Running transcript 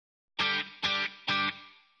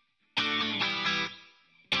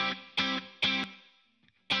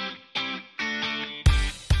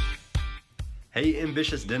Hey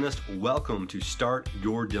ambitious dentist, welcome to Start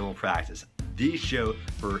Your Dental Practice, the show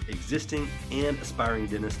for existing and aspiring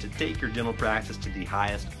dentists to take your dental practice to the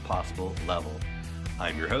highest possible level.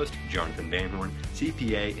 I'm your host, Jonathan Van Horn,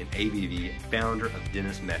 CPA and ABV, founder of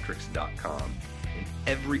dentistmetrics.com. In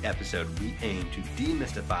every episode, we aim to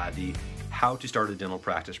demystify the how to start a dental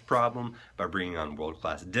practice problem by bringing on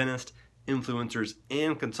world-class dentists, influencers,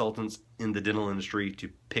 and consultants in the dental industry to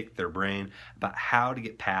pick their brain about how to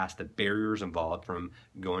get past the barriers involved from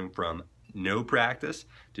going from no practice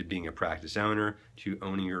to being a practice owner to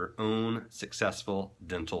owning your own successful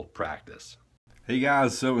dental practice. Hey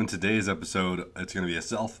guys, so in today's episode, it's going to be a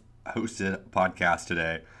self-hosted podcast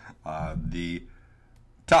today. The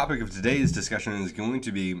topic of today's discussion is going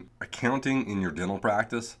to be accounting in your dental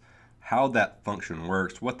practice, how that function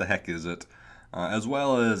works, what the heck is it, as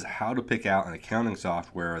well as how to pick out an accounting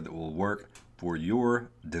software that will work for your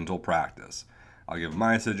dental practice. I'll give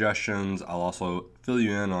my suggestions. I'll also fill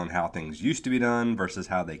you in on how things used to be done versus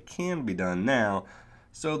how they can be done now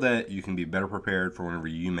so that you can be better prepared for whenever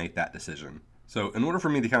you make that decision. So in order for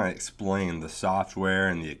me to kind of explain the software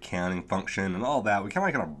and the accounting function and all that, we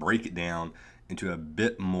kind of break it down into a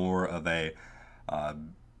bit more of a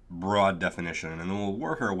broad definition, and then we'll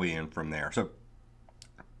work our way in from there. So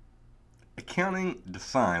accounting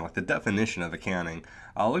defined, like the definition of accounting,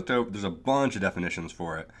 I looked over, there's a bunch of definitions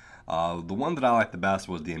for it. The one that I liked the best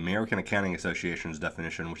was the American Accounting Association's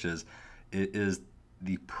definition, which is, it is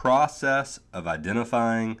the process of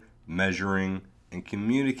identifying, measuring, and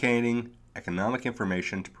communicating economic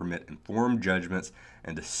information to permit informed judgments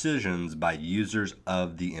and decisions by users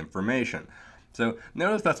of the information. So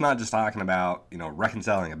notice that's not just talking about,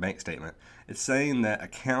 reconciling a bank statement. It's saying that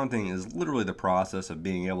accounting is literally the process of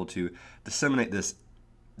being able to disseminate this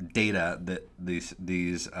data, that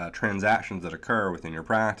these transactions that occur within your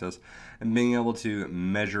practice, and being able to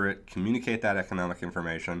measure it, communicate that economic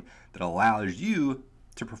information that allows you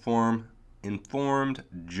to perform informed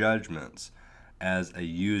judgments as a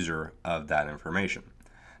user of that information.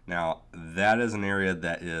 Now, that is an area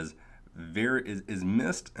that is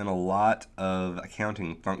missed in a lot of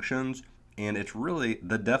accounting functions, and it's really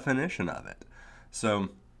the definition of it. So,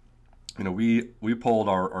 we polled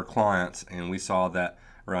our clients, and we saw that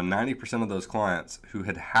around 90% of those clients who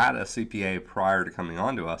had had a CPA prior to coming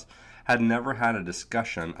on to us had never had a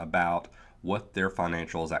discussion about what their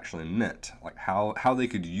financials actually meant, like how they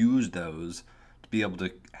could use those to be able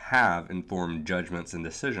to have informed judgments and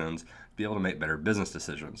decisions, to be able to make better business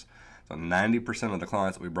decisions. So 90% of the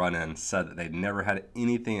clients that we brought in said that they'd never had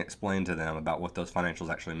anything explained to them about what those financials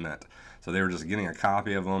actually meant. So they were just getting a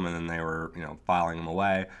copy of them, and then they were, filing them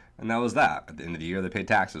away, and that was that. At the end of the year, they paid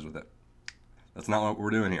taxes with it. That's not what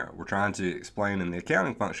we're doing here. We're trying to explain in the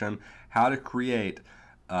accounting function how to create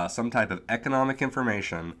some type of economic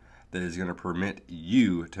information that is going to permit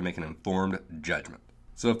you to make an informed judgment.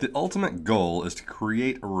 So if the ultimate goal is to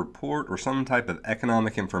create a report or some type of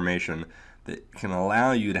economic information that can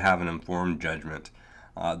allow you to have an informed judgment,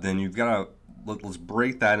 then you've got to, let's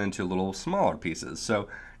break that into little smaller pieces. So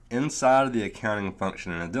inside of the accounting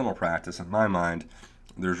function in a dental practice, in my mind,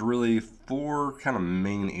 there's really four kind of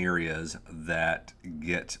main areas that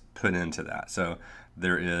get put into that. So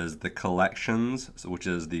there is the collections, which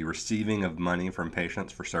is the receiving of money from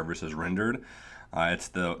patients for services rendered. It's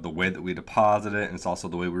the way that we deposit it, and it's also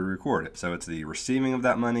the way we record it. So it's the receiving of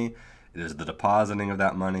that money, it is the depositing of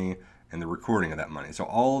that money, and the recording of that money. So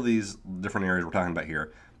all of these different areas we're talking about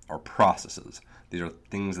here are processes. These are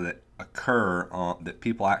things that occur that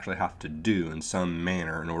people actually have to do in some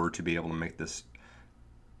manner in order to be able to make this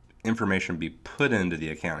information be put into the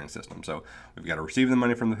accounting system. So we've got to receive the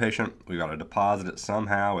money from the patient, we've got to deposit it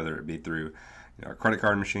somehow, whether it be through a credit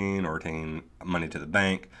card machine or taking money to the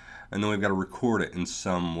bank, and then we've got to record it in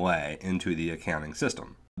some way into the accounting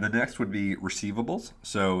system. The next would be receivables.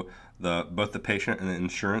 So both the patient and the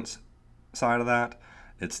insurance side of that,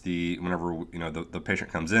 it's whenever the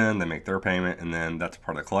patient comes in, they make their payment, and then that's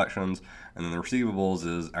part of the collections, and then the receivables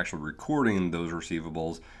is actually recording those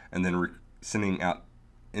receivables and then sending out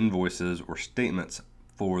invoices or statements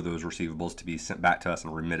for those receivables to be sent back to us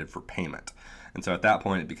and remitted for payment. And so at that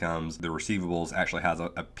point, it becomes the receivables actually has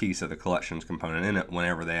a piece of the collections component in it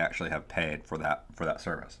whenever they actually have paid for that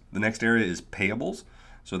service. The next area is payables.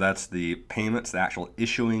 So that's the payments, the actual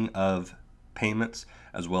issuing of payments,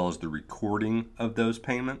 as well as the recording of those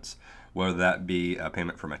payments, whether that be a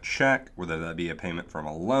payment from a check, whether that be a payment from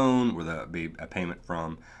a loan, whether that be a payment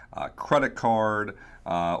from a credit card,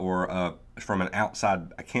 or from an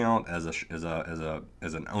outside account as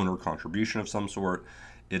an owner contribution of some sort.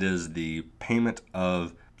 It is the payment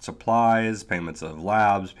of supplies, payments of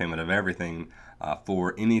labs, payment of everything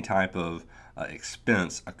for any type of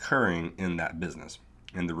expense occurring in that business,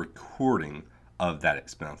 and the recording of that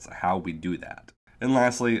expense, how we do that. And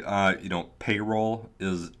lastly, payroll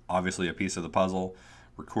is obviously a piece of the puzzle,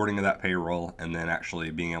 recording of that payroll, and then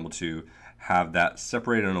actually being able to have that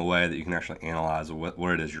separated in a way that you can actually analyze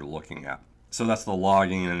what it is you're looking at. So that's the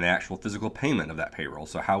logging and the actual physical payment of that payroll.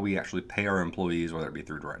 So how we actually pay our employees, whether it be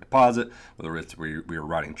through direct deposit, whether it's we are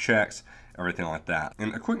writing checks, everything like that.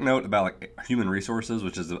 And a quick note about like human resources,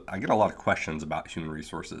 which is I get a lot of questions about human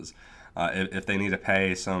resources. If they need to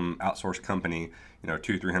pay some outsourced company,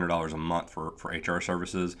 $200-300 a month for HR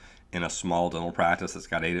services in a small dental practice that's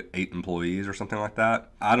got eight employees or something like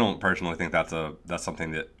that, I don't personally think that's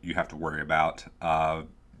something that you have to worry about.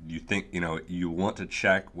 You think you want to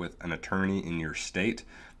check with an attorney in your state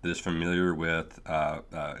that is familiar with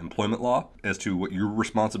employment law as to what your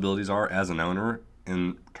responsibilities are as an owner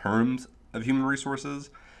in terms of human resources.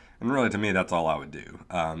 And really, to me, that's all I would do.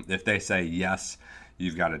 If they say yes,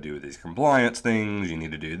 you've got to do these compliance things, you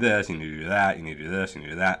need to do this, you need to do that, you need to do this, you need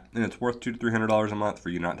to do that, and it's worth $200-300 a month for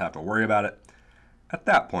you not to have to worry about it, at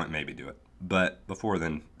that point, maybe do it. But before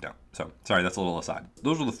then, don't. So, sorry, that's a little aside.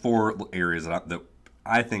 Those are the 4 areas that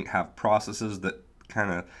I think have processes that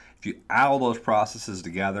kind of, if you add all those processes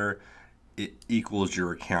together, it equals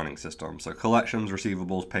your accounting system. So collections,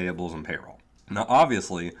 receivables, payables, and payroll. Now,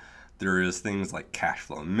 obviously, there is things like cash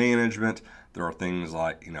flow management. There are things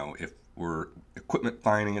like, if we're equipment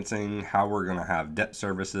financing, how we're going to have debt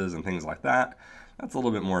services and things like that. That's a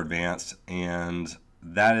little bit more advanced, and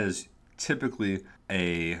that is typically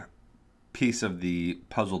a piece of the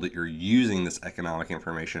puzzle that you're using this economic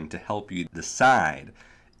information to help you decide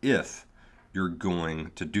if you're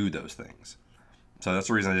going to do those things. So that's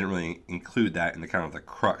the reason I didn't really include that in the kind of the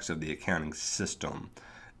crux of the accounting system,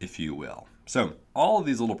 if you will. So all of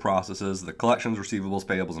these little processes, the collections, receivables,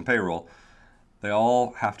 payables, and payroll, they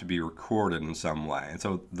all have to be recorded in some way. And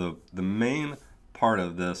so the main part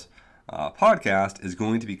of this podcast is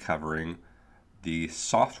going to be covering the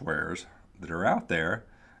softwares that are out there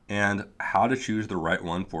and how to choose the right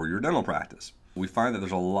one for your dental practice. We find that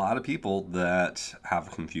there's a lot of people that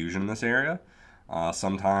have confusion in this area.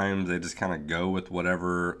 Sometimes they just kind of go with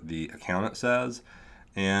whatever the accountant says.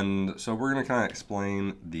 And so we're going to kind of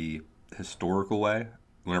explain the historical way,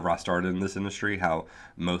 whenever I started in this industry, how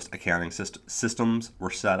most accounting systems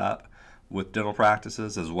were set up with dental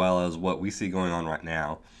practices, as well as what we see going on right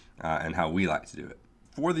now and how we like to do it.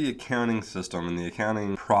 For the accounting system and the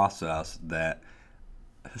accounting process, that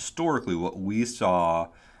historically what we saw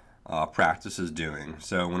practices doing.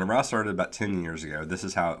 So whenever I started about 10 years ago, this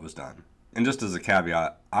is how it was done. And just as a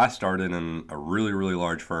caveat, I started in a really, really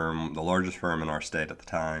large firm, the largest firm in our state at the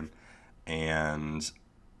time, and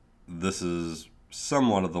this is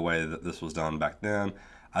somewhat of the way that this was done back then.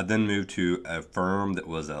 I then moved to a firm that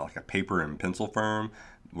was like a paper and pencil firm,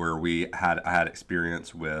 where I had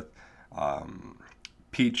experience with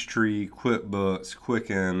Peachtree, QuickBooks,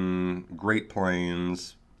 Quicken, Great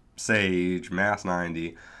Plains, Sage, Mass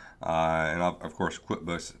 90, and of course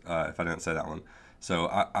QuickBooks, if I didn't say that one. So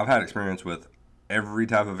I've had experience with every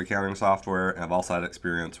type of accounting software, and I've also had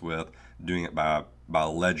experience with doing it by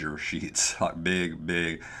ledger sheets, like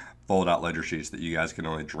big fold-out ledger sheets that you guys can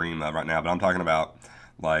only dream of right now. But I'm talking about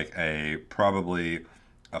like probably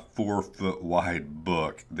a 4-foot wide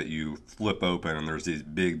book that you flip open, and there's these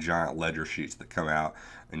big giant ledger sheets that come out,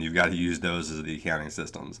 and you've got to use those as the accounting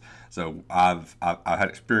systems. So I've had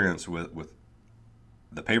experience with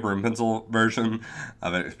the paper and pencil version.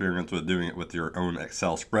 I've had experience with doing it with your own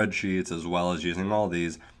Excel spreadsheets, as well as using all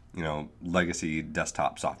these, legacy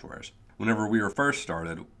desktop softwares. Whenever we were first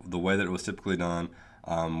started, the way that it was typically done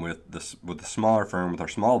with the smaller firm, with our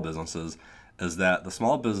small businesses, is that the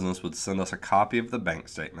small business would send us a copy of the bank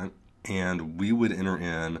statement, and we would enter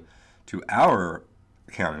in to our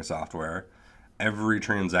accounting software every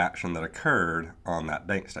transaction that occurred on that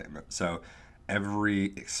bank statement. So every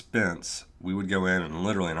expense, we would go in, and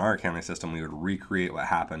literally in our accounting system, we would recreate what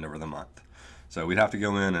happened over the month. So we'd have to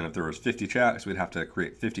go in, and if there was 50 checks, we'd have to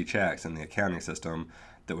create 50 checks in the accounting system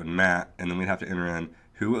that would match, and then we'd have to enter in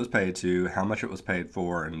who it was paid to, how much it was paid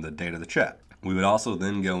for, and the date of the check. We would also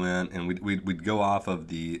then go in, and we'd go off of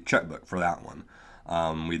the checkbook for that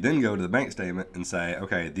one. We'd then go to the bank statement and say,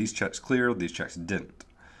 okay, these checks cleared, these checks didn't.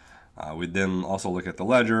 We'd then also look at the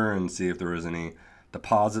ledger and see if there was any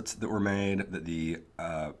deposits that were made that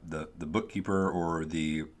the bookkeeper or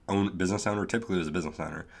the business owner, typically it was a business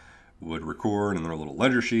owner, would record in their little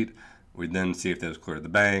ledger sheet. We'd then see if those cleared the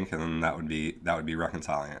bank, and then that would be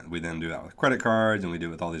reconciling it. We then do that with credit cards, and we do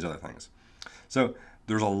it with all these other things. So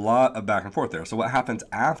there's a lot of back and forth there. So what happens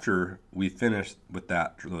after we finish with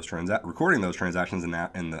that, recording those transactions in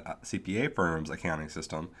the CPA firm's accounting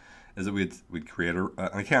system, is that we'd create an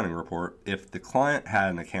accounting report. If the client had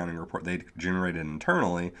an accounting report they generated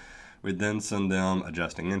internally, we'd then send them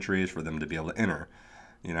adjusting entries for them to be able to enter.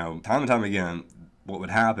 Time and time again, what would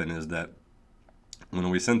happen is that when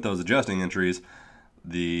we sent those adjusting entries,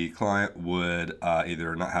 the client would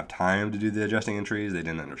either not have time to do the adjusting entries, they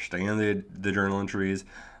didn't understand the journal entries,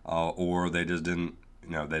 or they just didn't,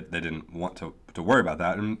 they didn't want to worry about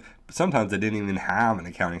that. And sometimes they didn't even have an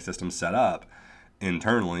accounting system set up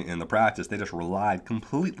internally in the practice. They just relied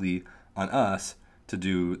completely on us to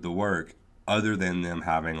do the work, other than them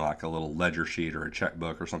having like a little ledger sheet or a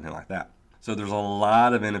checkbook or something like that. So there's a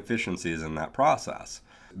lot of inefficiencies in that process.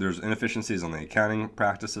 There's inefficiencies on the accounting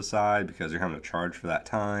practices side because you're having to charge for that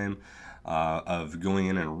time of going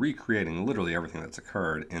in and recreating literally everything that's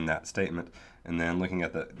occurred in that statement. And then looking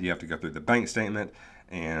at you have to go through the bank statement,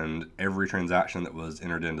 and every transaction that was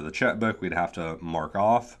entered into the checkbook, we'd have to mark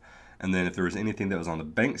off. And then if there was anything that was on the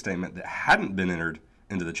bank statement that hadn't been entered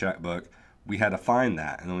into the checkbook, we had to find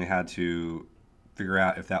that. And then we had to figure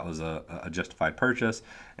out if that was a justified purchase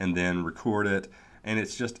and then record it. And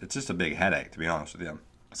it's just a big headache, to be honest with you.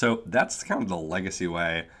 So that's kind of the legacy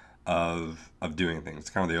way of doing things. It's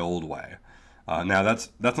kind of the old way. Now that's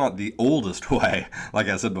not the oldest way. Like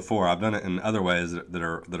I said before, I've done it in other ways that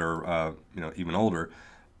are even older.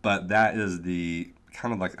 But that is the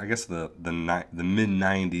kind of like, I guess, the mid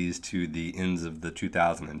 90s to the ends of the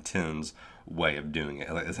 2010s way of doing it.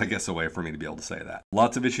 It's, I guess, a way for me to be able to say that.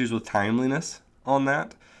 Lots of issues with timeliness on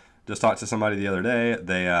that. Just talked to somebody the other day.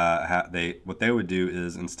 What they would do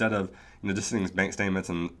is, instead of just sending bank statements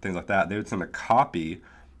and things like that, they would send a copy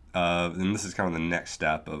of, and this is kind of the next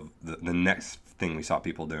step of the next thing we saw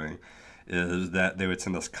people doing, is that they would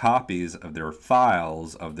send us copies of their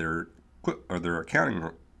files of their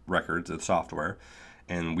accounting records of software,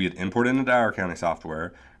 and we'd import it into our accounting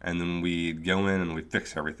software, and then we'd go in and we'd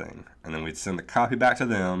fix everything, and then we'd send the copy back to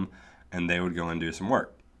them, and they would go and do some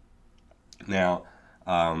work. Now,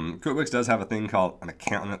 QuickBooks does have a thing called an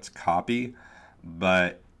accountant's copy,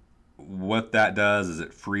 but what that does is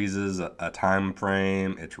it freezes a time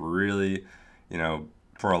frame. It's really,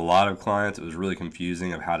 for a lot of clients, it was really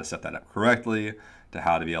confusing of how to set that up correctly, to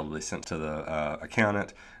how to be able to be sent to the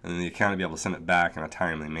accountant, and then the accountant be able to send it back in a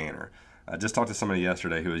timely manner. I just talked to somebody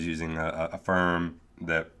yesterday who was using a firm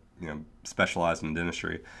that specialized in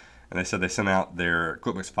dentistry, and they said they sent out their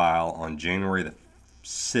QuickBooks file on January the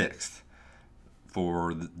 6th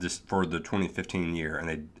for the 2015 year, and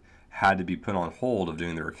they had to be put on hold of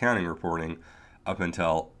doing their accounting reporting up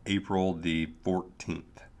until April the 14th.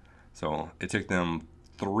 So it took them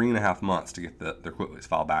 3.5 months to get their QuickBooks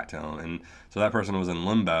file back to them, and so that person was in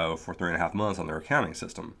limbo for 3.5 months on their accounting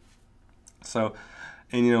system. So,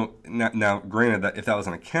 and now granted that if that was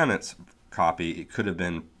an accountant's copy, it could have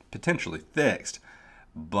been potentially fixed,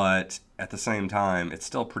 but at the same time, it's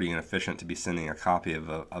still pretty inefficient to be sending a copy of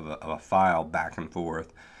a file back and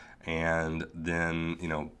forth, and then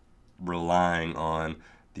relying on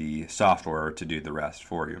the software to do the rest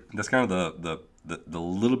for you. That's kind of the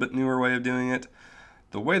little bit newer way of doing it.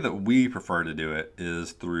 The way that we prefer to do it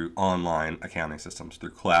is through online accounting systems, through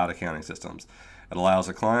cloud accounting systems. It allows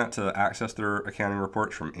a client to access their accounting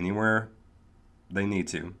reports from anywhere they need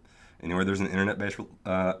to, anywhere there's an internet-based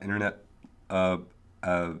internet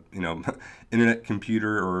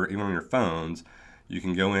computer, or even on your phones. You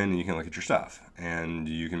can go in and you can look at your stuff, and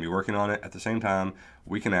you can be working on it at the same time.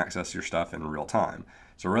 We can access your stuff in real time.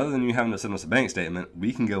 So rather than you having to send us a bank statement,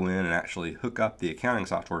 we can go in and actually hook up the accounting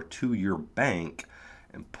software to your bank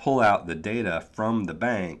and pull out the data from the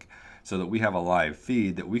bank, so that we have a live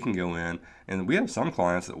feed that we can go in. And we have some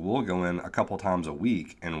clients that will go in a couple times a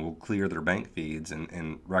week and will clear their bank feeds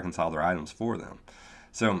and reconcile their items for them.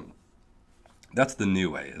 So that's the new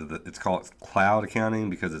way. It's called cloud accounting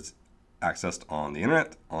because it's accessed on the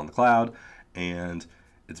internet, on the cloud, and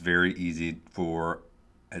it's very efficient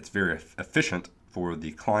for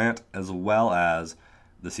the client as well as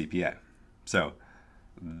the CPA. So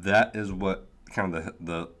that is what kind of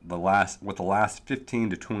the last 15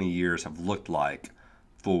 to 20 years have looked like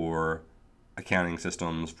for accounting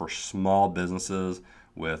systems for small businesses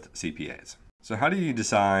with CPAs. So how do you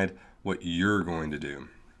decide what you're going to do?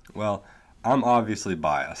 Well, I'm obviously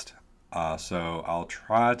biased, so I'll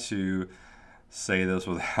try to say this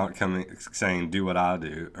without saying do what I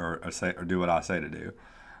do or do what I say to do.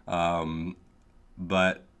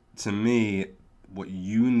 But to me, what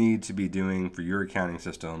you need to be doing for your accounting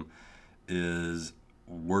system is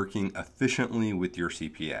working efficiently with your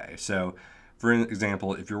CPA. So For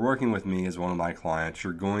example, if you're working with me as one of my clients,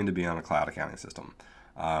 you're going to be on a cloud accounting system.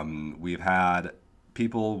 We've had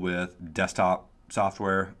people with desktop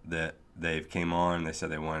software that they've came on and they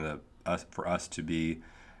said they wanted for us to be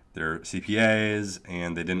their CPAs,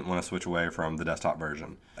 and they didn't want to switch away from the desktop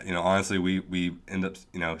version. Honestly, we end up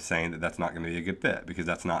saying that that's not going to be a good fit because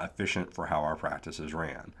that's not efficient for how our practices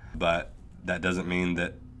ran. But that doesn't mean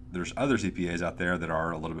that there's other CPAs out there that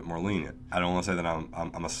are a little bit more lenient. I don't want to say that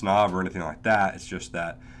I'm a snob or anything like that. It's just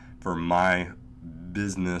that for my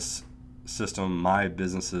business system, my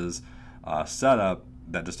business's setup,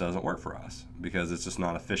 that just doesn't work for us because it's just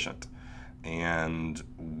not efficient. And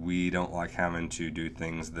we don't like having to do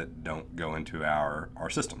things that don't go into our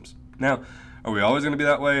systems. Now, are we always going to be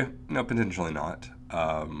that way? No, potentially not.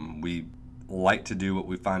 We like to do what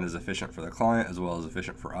we find is efficient for the client as well as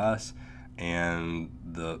efficient for us. And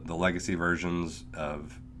the legacy versions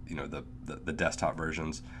of the desktop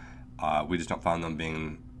versions, we just don't find them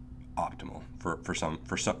being optimal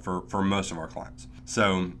for most of our clients.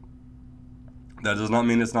 So that does not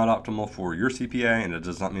mean it's not optimal for your CPA, and it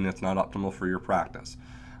does not mean it's not optimal for your practice.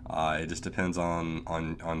 It just depends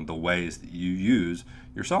on the ways that you use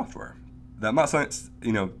your software. That might sound,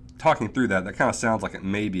 talking through that kind of sounds like it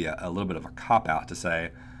may be a little bit of a cop-out to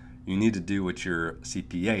say you need to do what your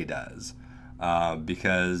CPA does,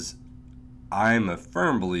 because I'm a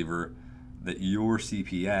firm believer that your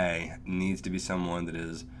CPA needs to be someone that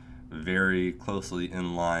is very closely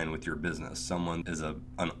in line with your business. Someone is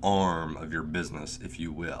an arm of your business, if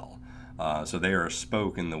you will. So they are a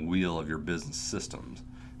spoke in the wheel of your business systems,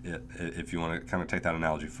 if you want to kind of take that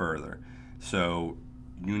analogy further. So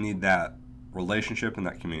you need that relationship and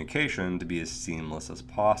that communication to be as seamless as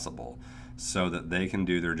possible so that they can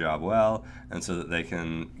do their job well and so that they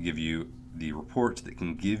can give you the reports that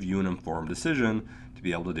can give you an informed decision to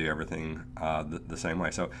be able to do everything the same way.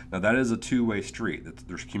 So now that is a two-way street.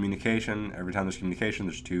 There's communication. Every time there's communication,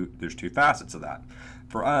 there's two facets of that.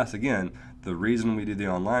 For us, again, the reason we do the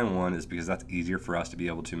online one is because that's easier for us to be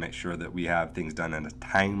able to make sure that we have things done in a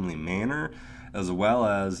timely manner, as well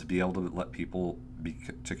as be able to let people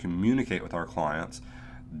to communicate with our clients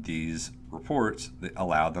these reports that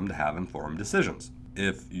allow them to have informed decisions.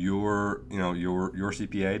 If your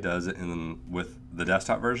CPA does it with the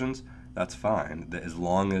desktop versions, that's fine, as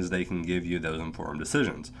long as they can give you those informed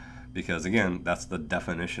decisions, because again, that's the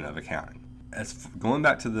definition of accounting. As going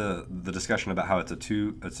back to the discussion about how it's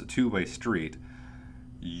a two-way street,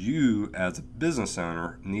 you as a business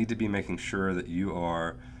owner need to be making sure that you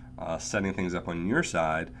are setting things up on your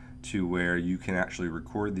side to where you can actually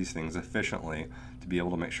record these things efficiently to be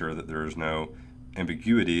able to make sure that there is no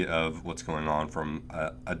ambiguity of what's going on from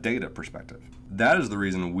a data perspective. That is the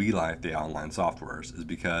reason we like the online softwares, is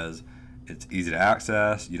because it's easy to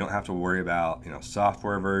access. You don't have to worry about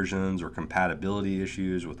software versions or compatibility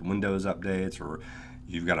issues with Windows updates, or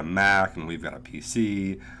you've got a Mac and we've got a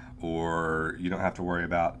PC, or you don't have to worry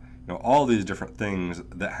about all these different things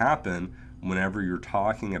that happen whenever you're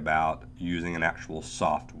talking about using an actual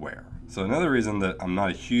software. So another reason that I'm not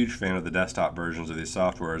a huge fan of the desktop versions of these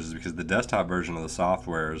softwares is because the desktop version of the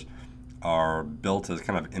softwares are built as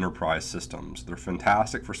kind of enterprise systems. They're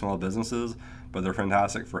fantastic for small businesses, but they're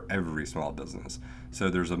fantastic for every small business. So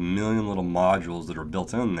there's a million little modules that are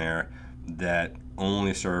built in there that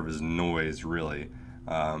only serve as noise, really.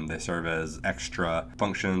 They serve as extra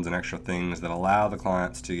functions and extra things that allow the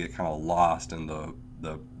clients to get kind of lost in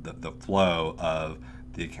the flow of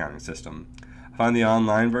the accounting system. I find the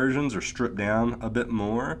online versions are stripped down a bit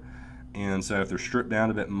more, and so if they're stripped down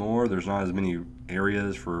a bit more, there's not as many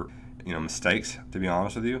areas for mistakes, to be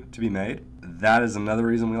honest with you, to be made. That is another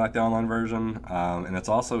reason we like the online version, and it's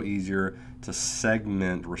also easier to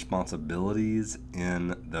segment responsibilities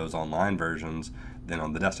in those online versions than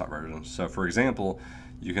on the desktop versions. So for example,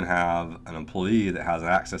 you can have an employee that has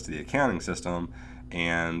access to the accounting system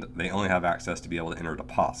and they only have access to be able to enter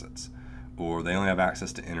deposits, or they only have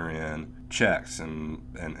access to enter in checks and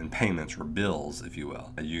payments or bills, if you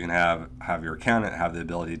will. You can have your accountant have the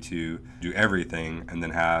ability to do everything, and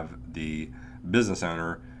then have the business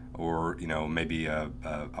owner or maybe a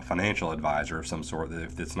financial advisor of some sort, that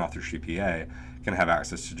if it's not through CPA, can have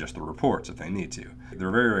access to just the reports if they need to.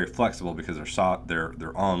 They're very, very flexible because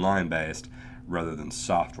they're online based rather than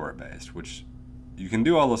software based, which you can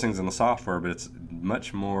do all those things in the software, but it's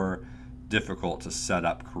much more difficult to set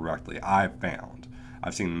up correctly. I've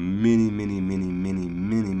seen many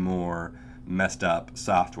more messed up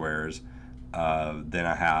softwares than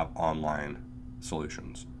I have online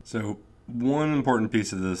solutions. So one important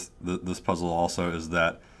piece of this puzzle also is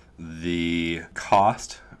that the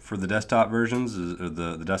cost for the desktop versions,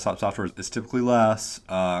 the desktop software is typically less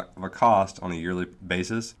of a cost on a yearly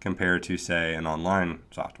basis compared to, say, an online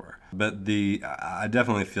software. But I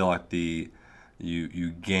definitely feel like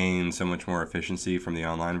you gain so much more efficiency from the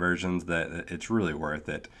online versions that it's really worth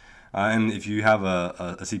it. And if you have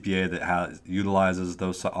a CPA that utilizes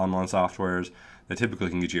those online softwares, they typically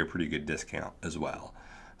can get you a pretty good discount as well.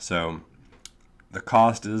 So the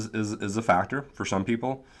cost is a factor for some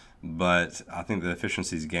people, but I think the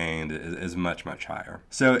efficiencies gained is much, much higher.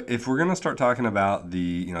 So if we're going to start talking about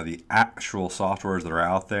the actual softwares that are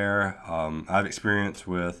out there, I've experienced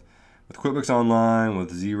with QuickBooks Online,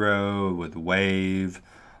 with Xero, with Wave,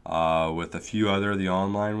 with a few other of the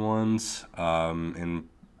online ones, and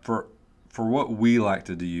for what we like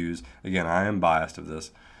to use, again, I am biased of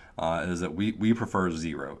this, is that we prefer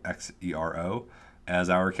Xero, Xero,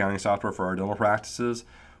 as our accounting software for our dental practices.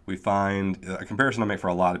 We find a comparison I make for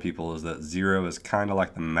a lot of people is that Xero is kind of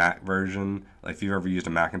like the Mac version. Like if you've ever used a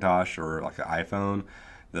Macintosh or like an iPhone,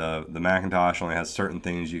 the Macintosh only has certain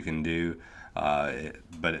things you can do,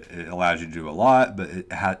 but it allows you to do a lot, but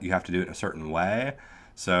you have to do it in a certain way.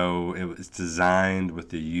 So it's designed with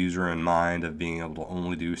the user in mind of being able to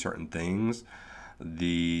only do certain things.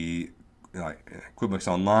 QuickBooks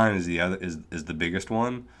Online is the biggest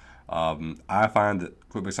one. I find that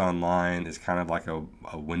QuickBooks Online is kind of like a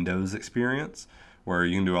Windows experience where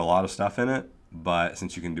you can do a lot of stuff in it, but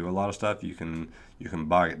since you can do a lot of stuff, you can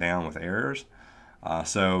bog it down with errors.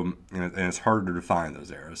 And it's harder to find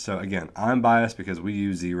those errors. So again, I'm biased because we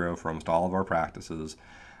use Xero for almost all of our practices,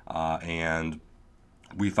 and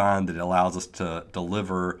we find that it allows us to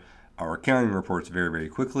deliver our accounting reports very, very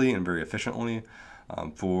quickly and very efficiently.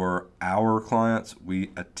 For our clients,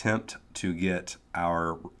 we attempt to get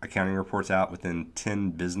our accounting reports out within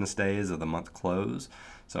 10 business days of the month close.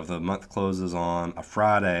 So if the month closes on a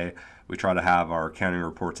Friday, we try to have our accounting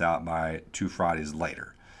reports out by 2 Fridays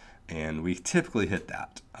later. And we typically hit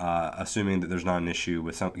that, assuming that there's not an issue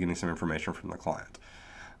with getting some information from the client.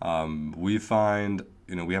 We find,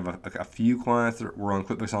 we have a few clients that were on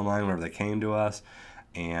QuickBooks Online whenever they came to us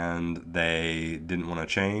and they didn't want to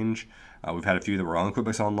change. We've had a few that were on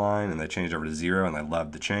QuickBooks Online and they changed over to Xero and they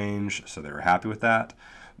loved the change, so they were happy with that.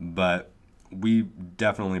 But we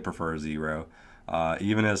definitely prefer Xero.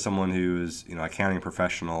 Even as someone who is, accounting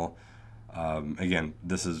professional, again,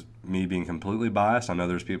 this is me being completely biased. I know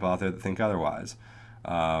there's people out there that think otherwise.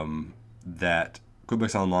 That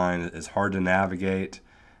QuickBooks Online is hard to navigate,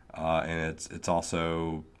 and it's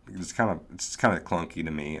also kind of clunky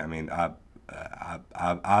to me. I mean,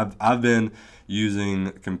 I've been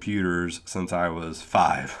using computers since I was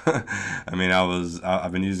 5. I mean,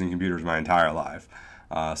 I've been using computers my entire life,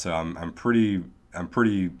 so I'm pretty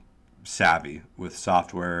savvy with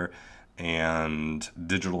software and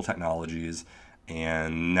digital technologies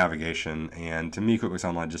and navigation. And to me, QuickBooks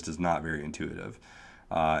Online just is not very intuitive.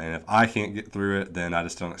 And if I can't get through it, then I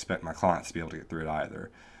just don't expect my clients to be able to get through it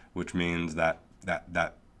either, which means that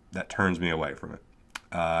turns me away from it.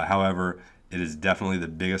 However, it is definitely the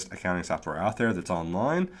biggest accounting software out there that's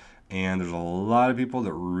online, and there's a lot of people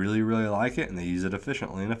that really, really like it and they use it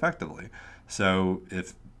efficiently and effectively. So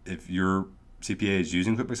if your CPA is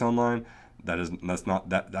using QuickBooks Online,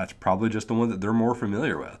 that's probably just the one that they're more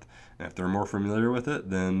familiar with. And if they're more familiar with it,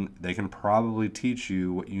 then they can probably teach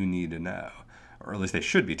you what you need to know, or at least they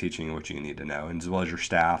should be teaching you what you need to know, and as well as your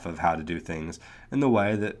staff of how to do things in the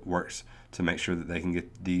way that works to make sure that they can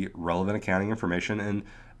get the relevant accounting information and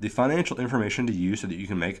the financial information to use so that you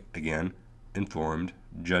can make, again, informed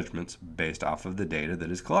judgments based off of the data that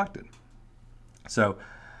is collected. So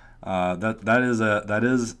that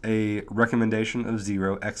is a recommendation of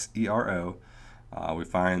Xero, Xero. We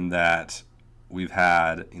find that we've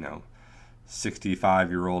had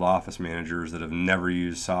 65-year-old office managers that have never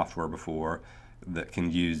used software before that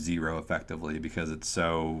can use Xero effectively because it's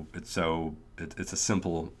a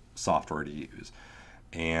simple software to use.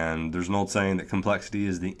 And there's an old saying that complexity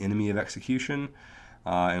is the enemy of execution,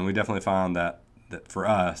 and we definitely found that for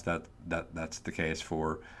us that's the case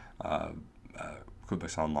for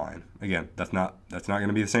QuickBooks Online. Again, that's not going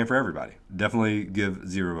to be the same for everybody. Definitely give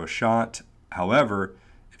Xero a shot. However,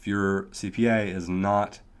 if your CPA is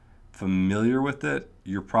not familiar with it,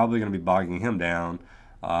 you're probably going to be bogging him down,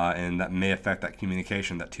 and that may affect that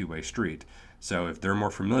communication, that two-way street. So if they're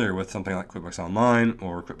more familiar with something like QuickBooks Online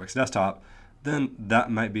or QuickBooks Desktop, then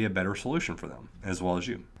that might be a better solution for them as well as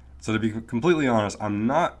you. So to be completely honest, I'm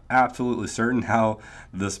not absolutely certain how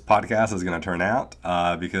this podcast is going to turn out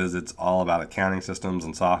because it's all about accounting systems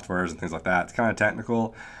and softwares and things like that. It's kind of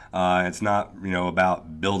technical. It's not,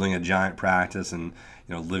 about building a giant practice and,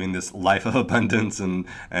 living this life of abundance and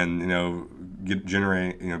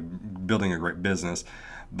generating, building a great business.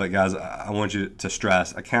 But guys, I want you to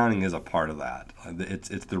stress accounting is a part of that.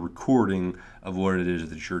 It's the recording of what it is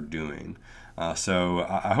that you're doing. So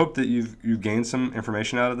I hope that you've gained some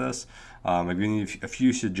information out of this. I've given you a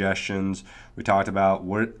few suggestions. We talked about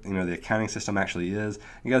what the accounting system actually is.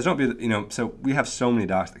 You guys don't be so we have so many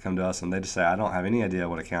docs that come to us and they just say, I don't have any idea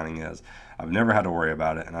what accounting is. I've never had to worry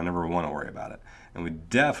about it and I never want to worry about it. And we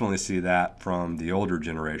definitely see that from the older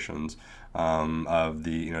generations of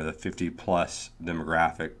the 50 plus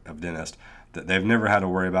demographic of dentists, that they've never had to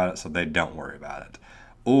worry about it, so they don't worry about it,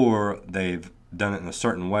 or they've done it in a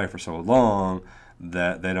certain way for so long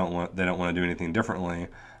that they don't want to do anything differently,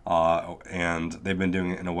 and they've been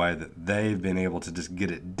doing it in a way that they've been able to just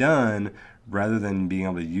get it done rather than being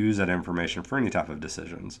able to use that information for any type of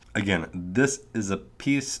decisions. Again, this is a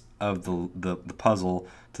piece of the puzzle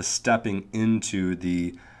to stepping into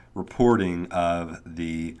the reporting of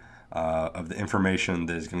the information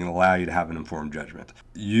that is going to allow you to have an informed judgment.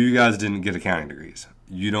 You guys didn't get accounting degrees.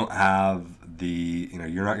 You don't have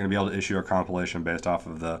you're not going to be able to issue a compilation based off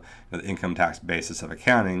of the income tax basis of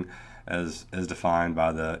accounting as defined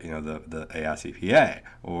by the AICPA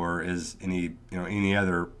or is any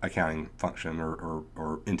other accounting function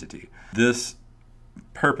or entity. This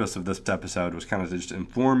purpose of this episode was kind of to just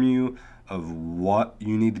inform you of what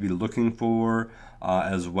you need to be looking for,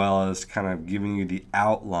 as well as kind of giving you the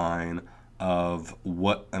outline of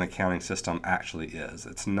what an accounting system actually is.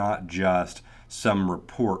 It's not just some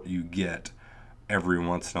report you get every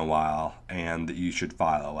once in a while and that you should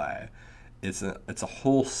file away. It's a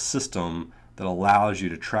whole system that allows you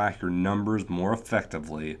to track your numbers more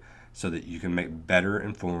effectively so that you can make better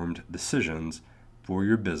informed decisions for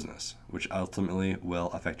your business, which ultimately will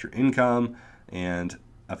affect your income and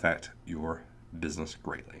affect your business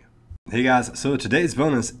greatly. Hey guys, so today's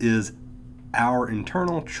bonus is our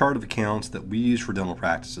internal chart of accounts that we use for dental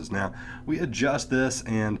practices. Now, we adjust this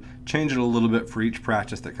and change it a little bit for each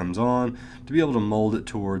practice that comes on to be able to mold it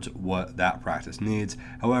towards what that practice needs.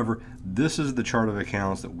 However, this is the chart of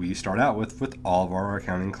accounts that we start out with all of our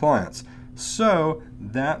accounting clients. So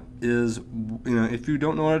that is, if you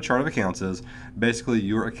don't know what a chart of accounts is, basically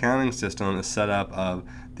your accounting system is set up of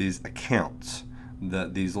these accounts,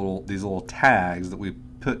 these little tags that we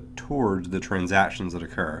put towards the transactions that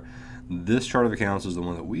occur. This chart of accounts is the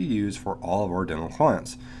one that we use for all of our dental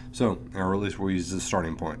clients. So, or at least we'll use as a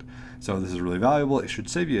starting point. So this is really valuable. It should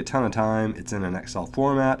save you a ton of time. It's in an Excel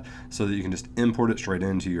format so that you can just import it straight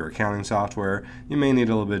into your accounting software. You may need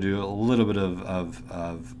a little bit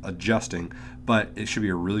of adjusting, but it should be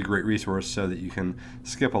a really great resource so that you can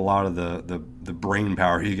skip a lot of the brain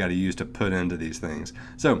power you got to use to put into these things.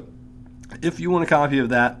 So if you want a copy of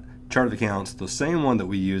that chart of accounts, the same one that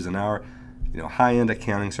we use in our high-end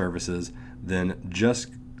accounting services, then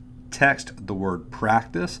just text the word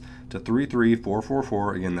practice to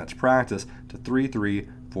 33444. Again, that's practice to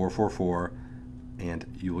 33444, and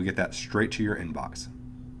you will get that straight to your inbox.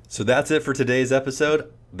 So that's it for today's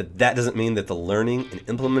episode, but that doesn't mean that the learning and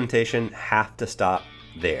implementation have to stop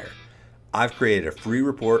there. I've created a free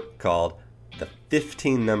report called The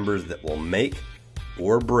 15 Numbers That Will Make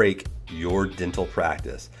or Break Your Dental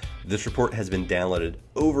Practice. This report has been downloaded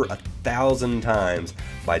over 1,000 times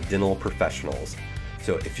by dental professionals.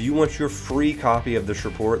 So if you want your free copy of this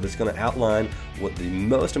report that's going to outline what the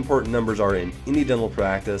most important numbers are in any dental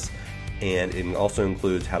practice, and it also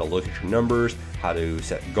includes how to look at your numbers, how to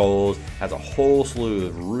set goals, has a whole slew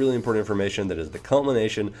of really important information that is the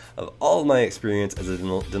culmination of all of my experience as a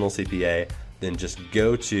dental CPA, then just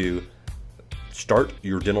go to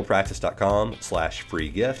startyourdentalpractice.com/free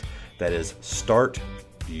gift. That is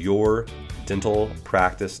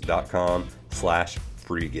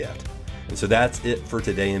startyourdentalpractice.com/free gift. And so that's it for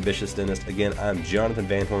today, Ambitious Dentist. Again, I'm Jonathan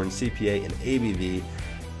Van Horn, CPA and ABV.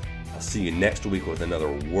 I'll see you next week with another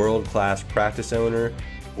world-class practice owner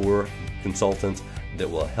or consultant that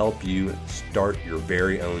will help you start your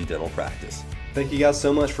very own dental practice. Thank you guys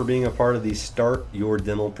so much for being a part of the Start Your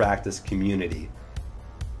Dental Practice community.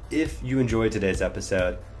 If you enjoyed today's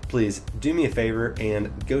episode, please do me a favor and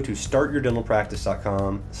go to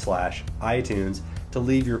startyourdentalpractice.com/iTunes to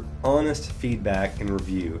leave your honest feedback and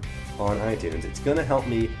review on iTunes. It's going to help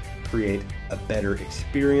me create a better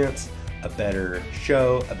experience, a better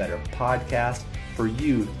show, a better podcast, for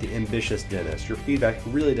you, the ambitious dentist. Your feedback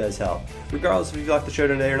really does help, regardless if you like the show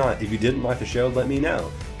today or not. If you didn't like the show, let me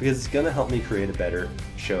know, because it's going to help me create a better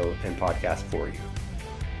show and podcast for you.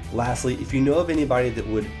 Lastly, if you know of anybody that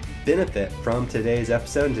would benefit from today's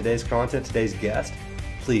episode and today's content, today's guest,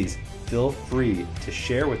 please feel free to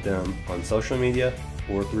share with them on social media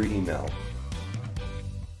or through email.